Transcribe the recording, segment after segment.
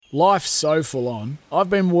Life's so full on. I've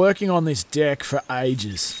been working on this deck for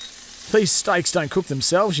ages. These steaks don't cook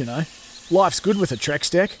themselves, you know. Life's good with a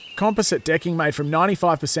Trex deck. Composite decking made from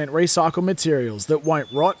 95% recycled materials that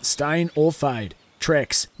won't rot, stain or fade.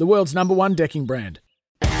 Trex, the world's #1 decking brand.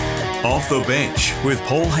 Off the Bench with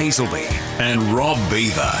Paul Hazelby and Rob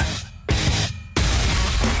Beaver.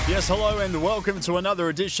 Yes, hello and welcome to another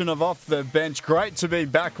edition of Off the Bench. Great to be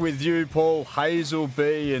back with you, Paul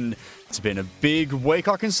Hazelby, and it's been a big week.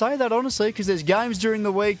 I can say that honestly because there's games during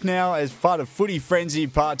the week now as part of Footy Frenzy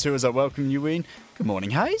Part 2 as I welcome you in. Good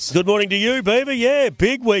morning, Hayes. Good morning to you, Beaver. Yeah,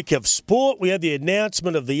 big week of sport. We had the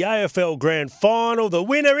announcement of the AFL Grand Final. The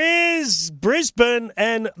winner is Brisbane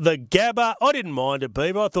and the Gabba. I didn't mind it,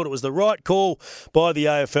 Beaver. I thought it was the right call by the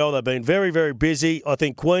AFL. They've been very, very busy. I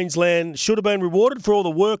think Queensland should have been rewarded for all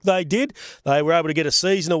the work they did. They were able to get a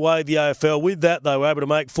season away, the AFL. With that, they were able to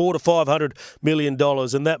make $400 to $500 million,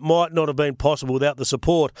 and that might not have been possible without the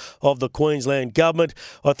support of the Queensland government.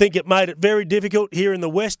 I think it made it very difficult here in the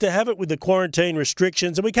West to have it with the quarantine restrictions,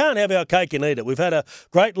 and we can't have our cake and eat it. We've had a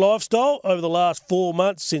great lifestyle over the last 4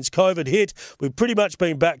 months since COVID hit. We've pretty much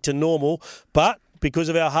been back to normal, but because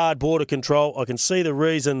of our hard border control, I can see the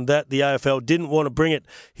reason that the AFL didn't want to bring it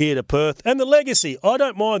here to Perth. And the legacy, I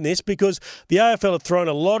don't mind this because the AFL have thrown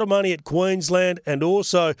a lot of money at Queensland and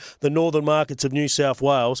also the northern markets of New South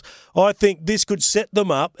Wales. I think this could set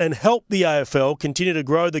them up and help the AFL continue to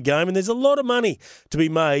grow the game. And there's a lot of money to be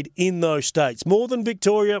made in those states, more than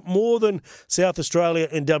Victoria, more than South Australia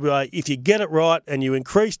and WA, if you get it right and you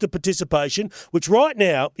increase the participation, which right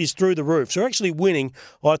now is through the roof. So actually winning,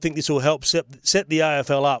 I think this will help set the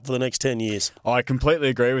AFL up for the next 10 years. I completely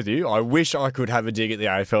agree with you. I wish I could have a dig at the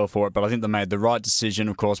AFL for it, but I think they made the right decision.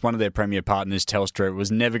 Of course, one of their premier partners, Telstra,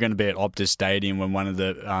 was never going to be at Optus Stadium when one of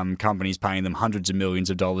the companies paying them hundreds of millions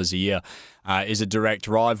of dollars a year is a direct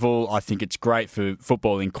rival. I think it's great for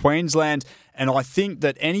football in Queensland, and I think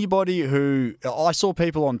that anybody who... I saw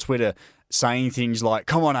people on Twitter saying things like,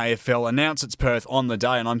 come on AFL, announce it's Perth on the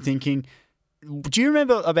day, and I'm thinking... Do you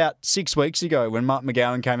remember about 6 weeks ago when Mark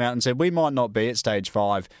McGowan came out and said we might not be at stage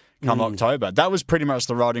 5 come October? That was pretty much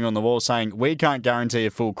the writing on the wall saying we can't guarantee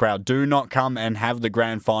a full crowd. Do not come and have the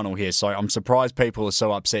grand final here. So I'm surprised people are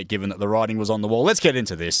so upset given that the writing was on the wall. Let's get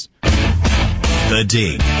into this. The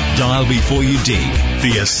Dig. Dial before you dig.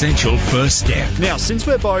 The essential first step. Now, since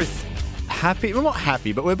we're both happy, well, not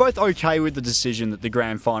happy, but we're both okay with the decision that the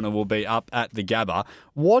grand final will be up at the Gabba,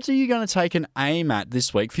 what are you going to take an aim at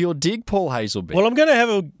this week for your dig, Paul Hazelby? Well, I'm going to have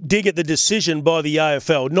a dig at the decision by the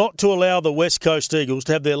AFL not to allow the West Coast Eagles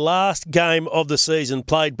to have their last game of the season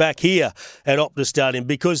played back here at Optus Stadium,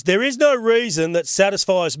 because there is no reason that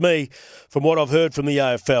satisfies me from what I've heard from the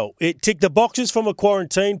AFL. It ticked the boxes from a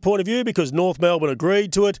quarantine point of view because North Melbourne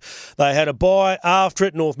agreed to it. They had a bye after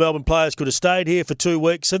it. North Melbourne players could have stayed here for 2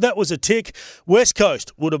 weeks, so that was a tick. West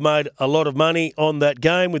Coast would have made a lot of money on that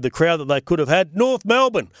game with the crowd that they could have had. North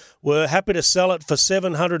Melbourne were happy to sell it for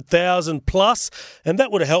 $700,000 plus, and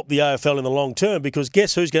that would have helped the AFL in the long term because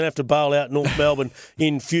guess who's going to have to bail out North Melbourne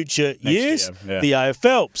in future years? Yeah. The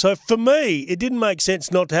AFL. So for me, it didn't make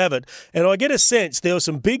sense not to have it, and I get a sense there were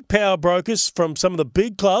some big power brokers from some of the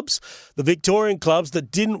big clubs, the Victorian clubs,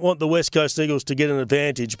 that didn't want the West Coast Eagles to get an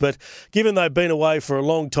advantage, but given they've been away for a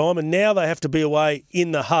long time and now they have to be away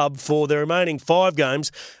in the hub for their remaining 5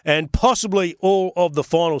 games and possibly all of the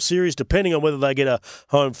final series, depending on whether they get a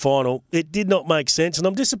home final, it did not make sense, and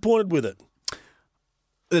I'm disappointed with it.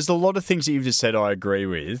 There's a lot of things that you've just said I agree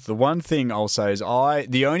with. The one thing I'll say is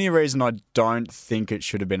the only reason I don't think it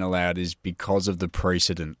should have been allowed is because of the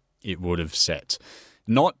precedent it would have set.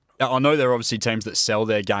 I know there are obviously teams that sell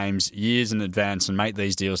their games years in advance and make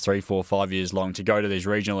these deals 3, 4, 5 years long to go to these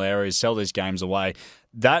regional areas, sell these games away.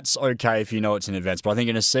 That's okay if you know it's in advance. But I think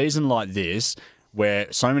in a season like this,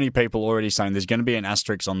 where so many people already saying there's going to be an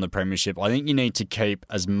asterisk on the premiership, I think you need to keep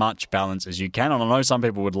as much balance as you can. And I know some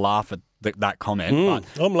people would laugh at that comment.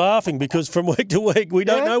 But I'm laughing because from week to week we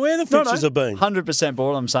don't know where the fixtures have been. 100%, but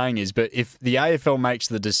what I'm saying is, but if the AFL makes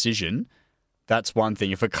the decision, that's one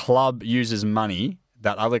thing. If a club uses money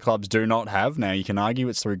that other clubs do not have, now you can argue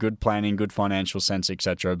it's through good planning, good financial sense,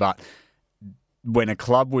 etc., but when a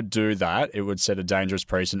club would do that, it would set a dangerous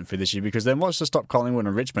precedent for this year, because then what's to stop Collingwood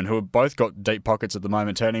and Richmond, who have both got deep pockets at the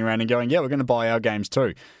moment, turning around and going, yeah, we're going to buy our games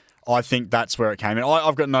too. I think that's where it came in.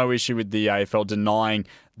 I've got no issue with the AFL denying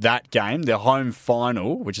that game, the home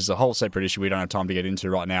final, which is a whole separate issue we don't have time to get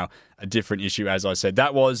into right now, a different issue, as I said.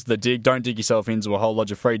 That was the dig. Don't dig yourself into a whole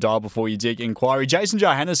lot of free dial before you dig inquiry. Jason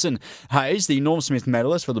Johannesson Hayes, the Norm Smith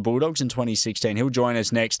medalist for the Bulldogs in 2016. He'll join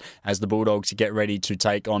us next as the Bulldogs get ready to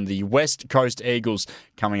take on the West Coast Eagles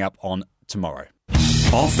coming up on tomorrow.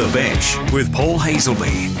 Off the Bench with Paul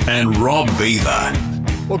Hazelby and Rob Beaver.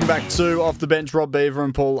 Welcome back to Off the Bench. Rob Beaver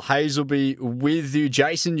and Paul Hazelby with you.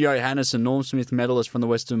 Jason Johannesson, Norm Smith medalist from the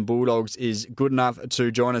Western Bulldogs, is good enough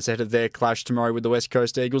to join us ahead of their clash tomorrow with the West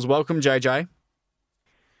Coast Eagles. Welcome, JJ.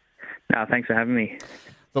 No, thanks for having me.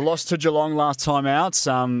 The loss to Geelong last time out,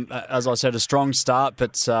 as I said, a strong start,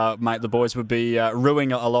 but, mate, the boys would be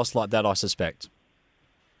ruining a loss like that, I suspect.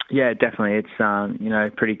 Yeah, definitely.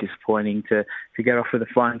 It's pretty disappointing to get off with a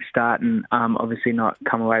flying start and obviously not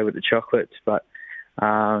come away with the chocolates. But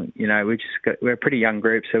we're a pretty young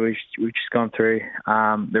group, so we've just gone through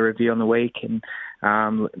the review on the week and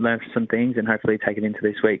learned some things and hopefully take it into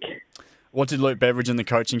this week. What did Luke Beveridge and the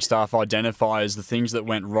coaching staff identify as the things that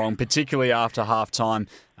went wrong, particularly after half-time,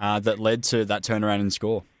 that led to that turnaround in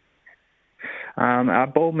score? Our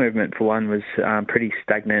ball movement, for one, was pretty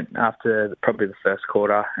stagnant after probably the first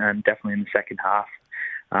quarter and definitely in the second half.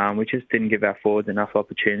 We just didn't give our forwards enough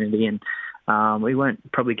opportunity, and we weren't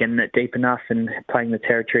probably getting it deep enough and playing the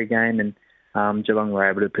territory game, and Geelong were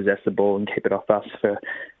able to possess the ball and keep it off us for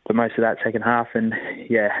most of that second half. And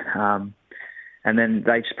and then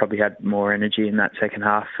they just probably had more energy in that second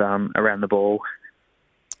half around the ball.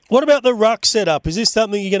 What about the ruck setup? Is this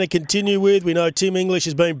something you're going to continue with? We know Tim English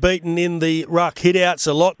has been beaten in the ruck hitouts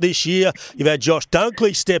a lot this year. You've had Josh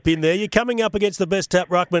Dunkley step in there. You're coming up against the best tap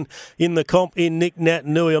ruckman in the comp in Nick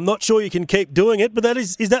Naitanui. I'm not sure you can keep doing it, but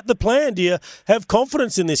is that the plan? Do you have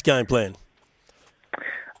confidence in this game plan?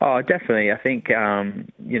 Oh, definitely. I think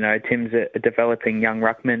Tim's a developing young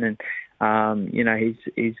ruckman, and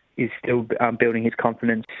he's still building his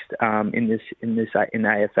confidence in the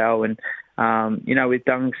AFL, and with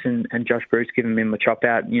Dunks and Josh Bruce giving him a chop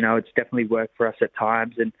out, it's definitely worked for us at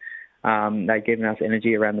times, and they've given us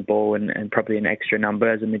energy around the ball and probably an extra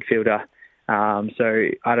number as a midfielder. So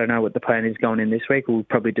I don't know what the plan is going in this week. We'll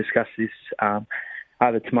probably discuss this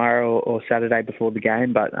either tomorrow or Saturday before the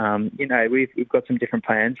game, but we've got some different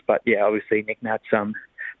plans. But yeah, obviously Nick Nat's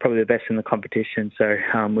probably the best in the competition, so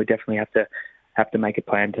we definitely have to make a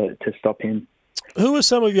plan to stop him. Who are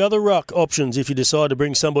some of your other ruck options if you decide to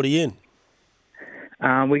bring somebody in?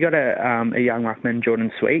 We got a young ruckman,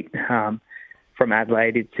 Jordan Sweet, from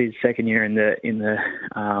Adelaide. It's his second year in the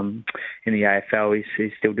AFL.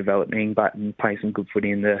 He's still developing, but playing some good footy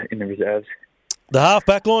in the reserves. The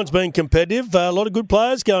half-back line's been competitive. A lot of good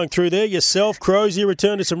players going through there. Yourself, Crozier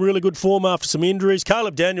returned to some really good form after some injuries.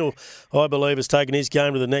 Caleb Daniel, I believe, has taken his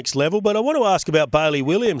game to the next level. But I want to ask about Bailey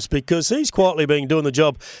Williams because he's quietly been doing the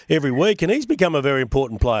job every week and he's become a very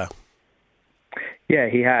important player. Yeah,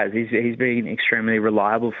 he has. He's been extremely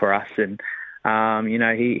reliable for us, and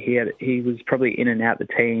he was probably in and out the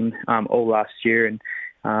team all last year,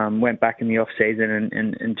 and went back in the off season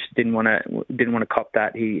and just didn't want to cop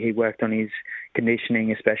that. He worked on his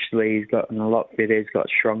conditioning, especially. He's gotten a lot fitter. He's got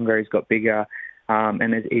stronger. He's got bigger,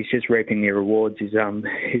 and he's just reaping the rewards. He's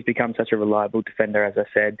become such a reliable defender, as I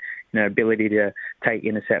said. Ability to take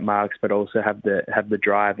intercept marks, but also have the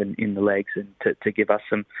drive in the legs and to give us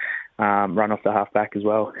some run off the halfback as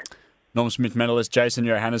well. Norm Smith medalist Jason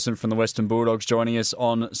Johannesson from the Western Bulldogs joining us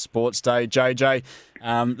on Sports Day. JJ,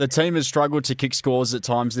 the team has struggled to kick scores at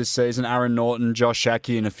times this season. Aaron Norton, Josh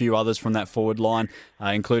Shackey and a few others from that forward line,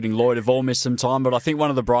 including Lloyd, have all missed some time. But I think one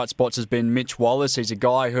of the bright spots has been Mitch Wallace. He's a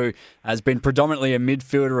guy who has been predominantly a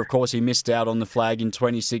midfielder. Of course, he missed out on the flag in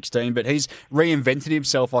 2016, but he's reinvented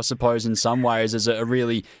himself, I suppose, in some ways as a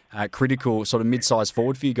really critical sort of mid-sized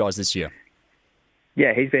forward for you guys this year.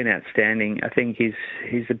 Yeah, he's been outstanding. I think his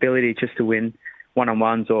ability just to win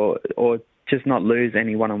one-on-ones or just not lose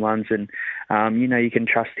any one-on-ones, and you can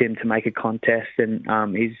trust him to make a contest, and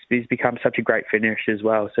he's become such a great finisher as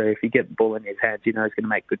well. So if you get the ball in his hands, he's going to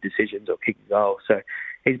make good decisions or kick a goal. So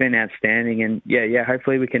he's been outstanding, and yeah,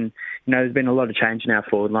 hopefully we can. There's been a lot of change in our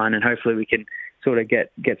forward line, and hopefully we can sort of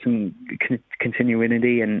get some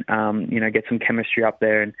continuity and get some chemistry up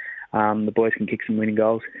there, and the boys can kick some winning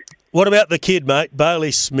goals. What about the kid, mate,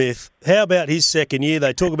 Bailey Smith? How about his second year?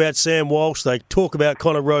 They talk about Sam Walsh. They talk about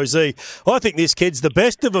Connor Rosey. I think this kid's the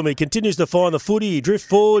best of them. He continues to find the footy. He drifts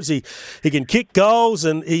forwards. He can kick goals,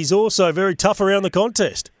 and he's also very tough around the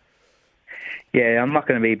contest. Yeah, I'm not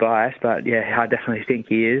going to be biased, but yeah, I definitely think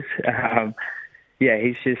he is.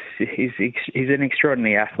 He's an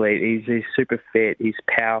extraordinary athlete. He's super fit. He's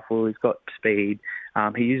powerful. He's got speed.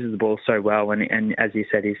 He uses the ball so well, and as you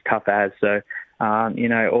said, he's tough as so.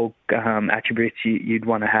 All attributes you'd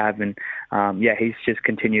want to have, and he's just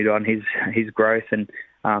continued on his growth, and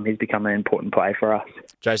he's become an important player for us.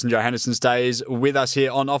 Jason Johannesson stays with us here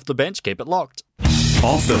on Off the Bench. Keep it locked.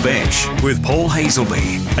 Off the Bench with Paul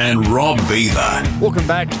Hazelby and Rob Beaver. Welcome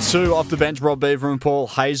back to Off the Bench. Rob Beaver and Paul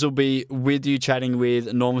Hazelby with you, chatting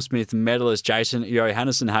with Norm Smith medalist Jason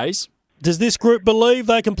Johannesson. Hayes. Does this group believe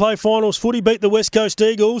they can play finals footy, beat the West Coast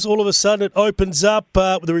Eagles? All of a sudden it opens up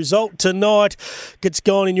with the result tonight. Gets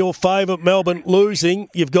gone in your favour, Melbourne losing.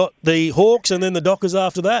 You've got the Hawks and then the Dockers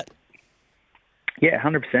after that. Yeah,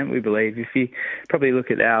 100% we believe. If you probably look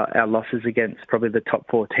at our losses against probably the top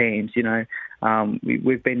four teams,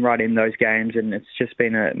 we've been right in those games, and it's just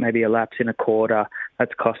been maybe a lapse in a quarter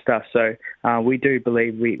that's cost us. So we do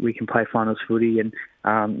believe we can play finals footy, and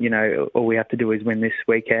all we have to do is win this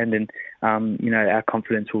weekend, and our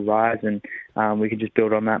confidence will rise, and we can just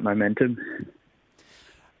build on that momentum.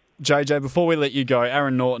 JJ, before we let you go,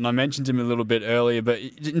 Aaron Naughton, I mentioned him a little bit earlier, but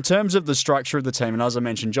in terms of the structure of the team, and as I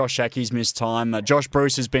mentioned, Josh Shackey's missed time. Josh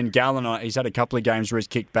Bruce has been gallant. He's had a couple of games where he's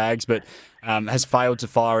kicked bags, but has failed to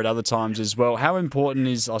fire at other times as well. How important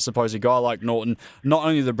is, I suppose, a guy like Naughton, not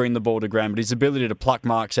only to bring the ball to ground, but his ability to pluck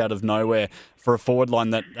marks out of nowhere for a forward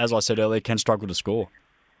line that, as I said earlier, can struggle to score?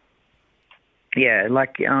 Yeah,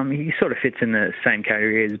 he sort of fits in the same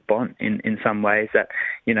category as Bont in some ways. That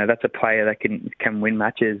that's a player that can win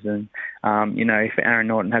matches, and if Aaron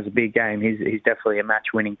Naughton has a big game, he's definitely a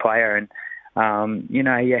match-winning player, and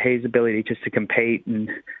his ability just to compete and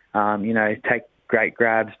take great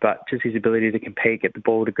grabs, but just his ability to compete, get the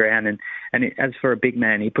ball to ground, and as for a big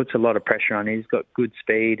man, he puts a lot of pressure on. He's got good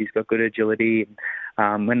speed, he's got good agility,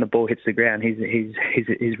 and when the ball hits the ground,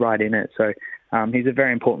 he's right in it. So. He's a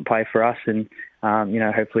very important player for us, and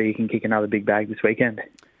hopefully he can kick another big bag this weekend.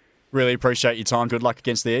 Really appreciate your time. Good luck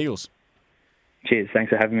against the Eagles. Cheers.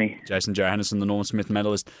 Thanks for having me. Jason Johannesson, the Norm Smith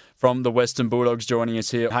medalist from the Western Bulldogs, joining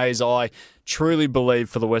us here. Hayes, I truly believe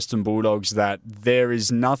for the Western Bulldogs that there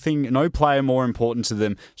is no player more important to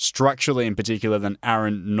them, structurally in particular, than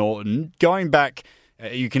Aaron Naughton. Going back,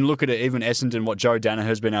 you can look at it, even Essendon, what Joe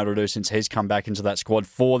Danaher's been able to do since he's come back into that squad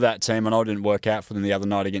for that team. I know it didn't work out for them the other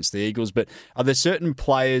night against the Eagles, but are there certain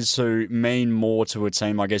players who mean more to a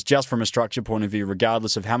team, I guess, just from a structure point of view,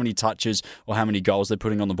 regardless of how many touches or how many goals they're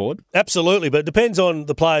putting on the board? Absolutely, but it depends on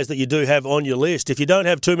the players that you do have on your list. If you don't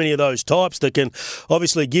have too many of those types that can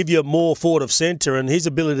obviously give you more forward of centre, and his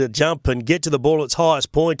ability to jump and get to the ball at its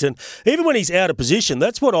highest point, and even when he's out of position,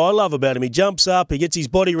 that's what I love about him. He jumps up, he gets his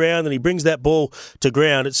body round, and he brings that ball to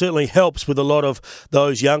ground. It certainly helps with a lot of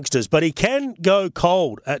those youngsters, but he can go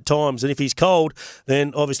cold at times, and if he's cold,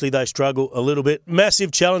 then obviously they struggle a little bit. Massive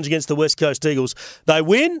challenge against the West Coast Eagles. They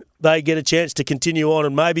win, they get a chance to continue on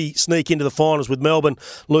and maybe sneak into the finals with Melbourne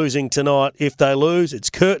losing tonight. If they lose, it's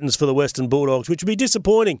curtains for the Western Bulldogs, which would be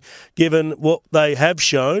disappointing given what they have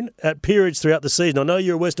shown at periods throughout the season. I know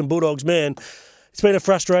you're a Western Bulldogs man. It's been a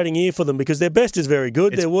frustrating year for them because their best is very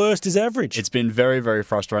good, their worst is average. It's been very, very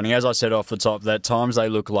frustrating. As I said off the top, at times they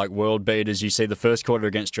look like world beaters. You see the first quarter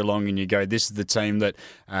against Geelong and you go, this is the team that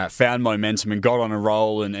found momentum and got on a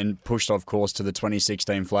roll and pushed off course to the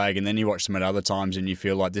 2016 flag. And then you watch them at other times and you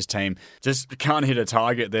feel like this team just can't hit a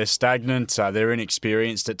target. They're stagnant, they're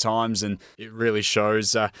inexperienced at times, and it really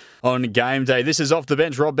shows on game day. This is Off the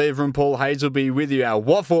Bench. Rob Beaver and Paul Hayes will be with you. Our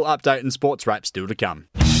Waffle update and sports wrap still to come.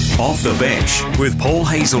 Off the Bench with Paul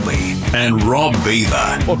Hazelby and Rob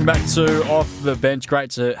Beaver. Welcome back to Off the Bench.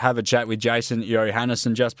 Great to have a chat with Jason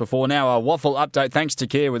Johannesson just before. Now, our Waffle update, thanks to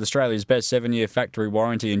Kia with Australia's best 7-year factory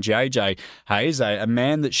warranty, and JJ Hayes, a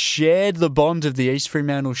man that shared the bond of the East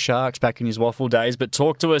Fremantle Sharks back in his Waffle days. But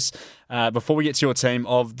talk to us before we get to your team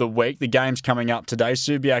of the week. The game's coming up today.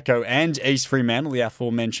 Subiaco and East Fremantle, the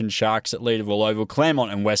aforementioned Sharks at Leederville Oval.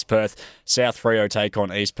 Claremont and West Perth. South Freo take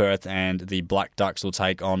on East Perth, and the Black Ducks will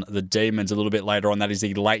take on the Demons a little bit later on. That is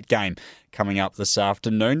the late game coming up this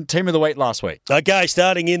afternoon. Team of the week last week. Okay,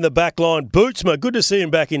 starting in the back line, Bootsma. Good to see him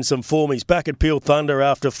back in some form. He's back at Peel Thunder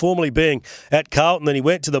after formerly being at Carlton. Then he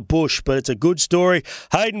went to the Bush, but it's a good story.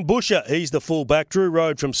 Hayden Busher, he's the full-back. Drew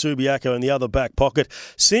Road from Subiaco in the other back pocket.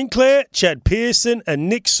 Sinclair, Chad Pearson and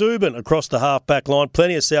Nick Subin across the half-back line.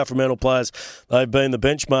 Plenty of South Fremantle players. They've been the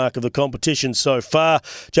benchmark of the competition so far.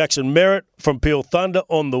 Jackson Merritt from Peel Thunder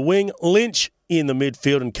on the wing. Lynch in the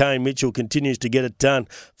midfield, and Kane Mitchell continues to get it done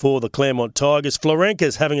for the Claremont Tigers.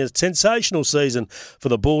 Florenca's having a sensational season for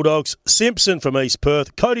the Bulldogs. Simpson from East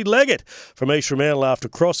Perth. Cody Leggett from East Fremantle after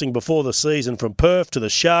crossing before the season from Perth to the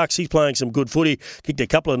Sharks. He's playing some good footy, kicked a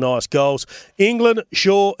couple of nice goals. England,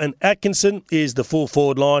 Shaw and Atkinson is the full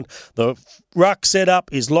forward line. The ruck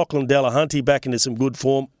setup is Lachlan Delahunty back into some good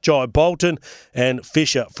form. Jai Bolton and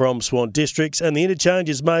Fisher from Swan Districts. And the interchange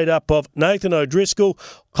is made up of Nathan O'Driscoll,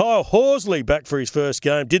 Kyle Horsley back back for his first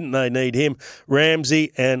game. Didn't they need him?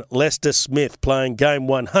 Ramsey and Lester Smith playing game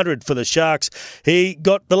 100 for the Sharks. He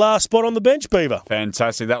got the last spot on the bench, Beaver.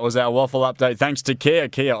 Fantastic. That was our waffle update. Thanks to Kia.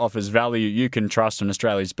 Kia offers value you can trust, on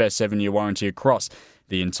Australia's best 7-year warranty across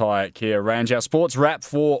the entire Kia range. Our sports wrap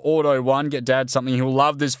for Auto One. Get Dad something he'll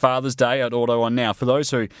love this Father's Day at Auto One now. For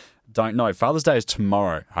those who don't know, Father's Day is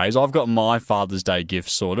tomorrow, Hayes. I've got my Father's Day gift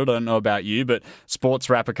sorted. I don't know about you, but sports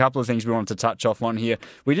wrap, a couple of things we wanted to touch off on here.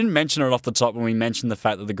 We didn't mention it off the top when we mentioned the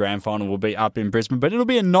fact that the grand final will be up in Brisbane, but it'll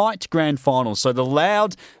be a night grand final. So the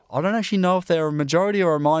Loud, I don't actually know if they're a majority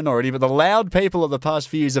or a minority, but the Loud people of the past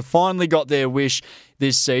few years have finally got their wish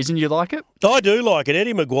this season. You like it? I do like it.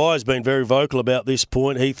 Eddie Maguire's been very vocal about this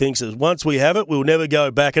point. He thinks that once we have it, we'll never go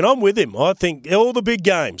back. And I'm with him. I think all the big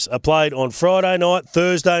games are played on Friday night,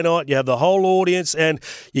 Thursday night. You have the whole audience and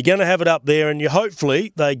you're going to have it up there, and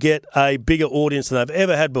hopefully they get a bigger audience than they've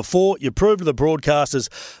ever had before. You prove to the broadcasters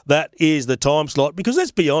that is the time slot, because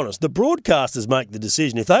let's be honest, the broadcasters make the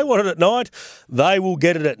decision. If they want it at night, they will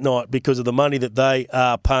get it at night because of the money that they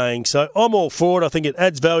are paying. So I'm all for it. I think it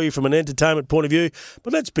adds value from an entertainment point of view.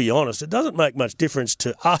 But let's be honest, it doesn't make much difference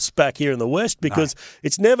to us back here in the West, because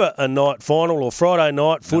it's never a night final or Friday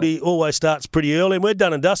night. Footy always starts pretty early, and we're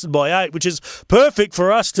done and dusted by 8, which is perfect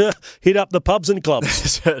for us to hit up the pubs and clubs. It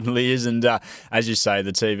certainly is. And as you say,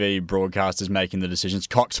 the TV broadcasters making the decisions.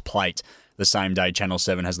 Cox Plate, the same day, Channel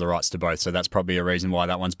 7 has the rights to both, so that's probably a reason why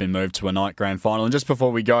that one's been moved to a night grand final. And just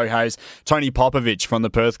before we go, Hayes, Tony Popovich from the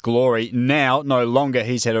Perth Glory, now no longer,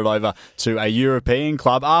 he's headed over to a European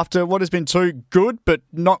club after what has been 2 good but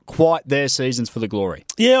not quite their seasons for the Glory.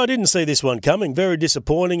 Yeah, I didn't see this one coming. Very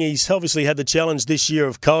disappointing. He's obviously had the challenge this year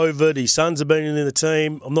of COVID. His sons have been in the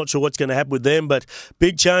team. I'm not sure what's going to happen with them, but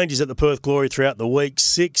big changes at the Perth Glory throughout the week.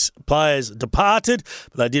 6 players departed,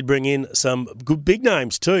 but they did bring in some good big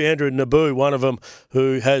names too. Andrew Naboo, one of them,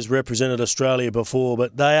 who has represented Australia before,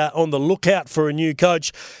 but they are on the lookout for a new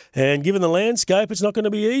coach, and given the landscape, it's not going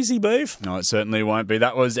to be easy, Beef. No, it certainly won't be.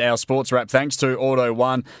 That was our sports wrap. Thanks to Auto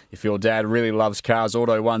One. If your dad really loves cars,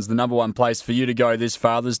 Auto One's the number one place for you to go this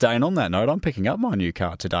Father's Day. And on that note, I'm picking up my new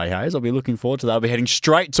car today, Hayes. I'll be looking forward to that. I'll be heading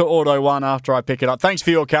straight to Auto One after I pick it up. Thanks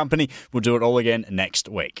for your company. We'll do it all again next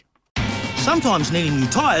week. Sometimes needing new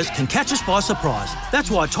tyres can catch us by surprise. That's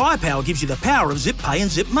why Tyre Power gives you the power of Zip Pay and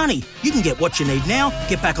Zip Money. You can get what you need now,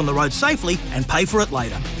 get back on the road safely and pay for it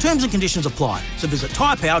later. Terms and conditions apply. So visit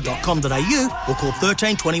tyrepower.com.au or call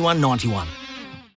 13 21 91.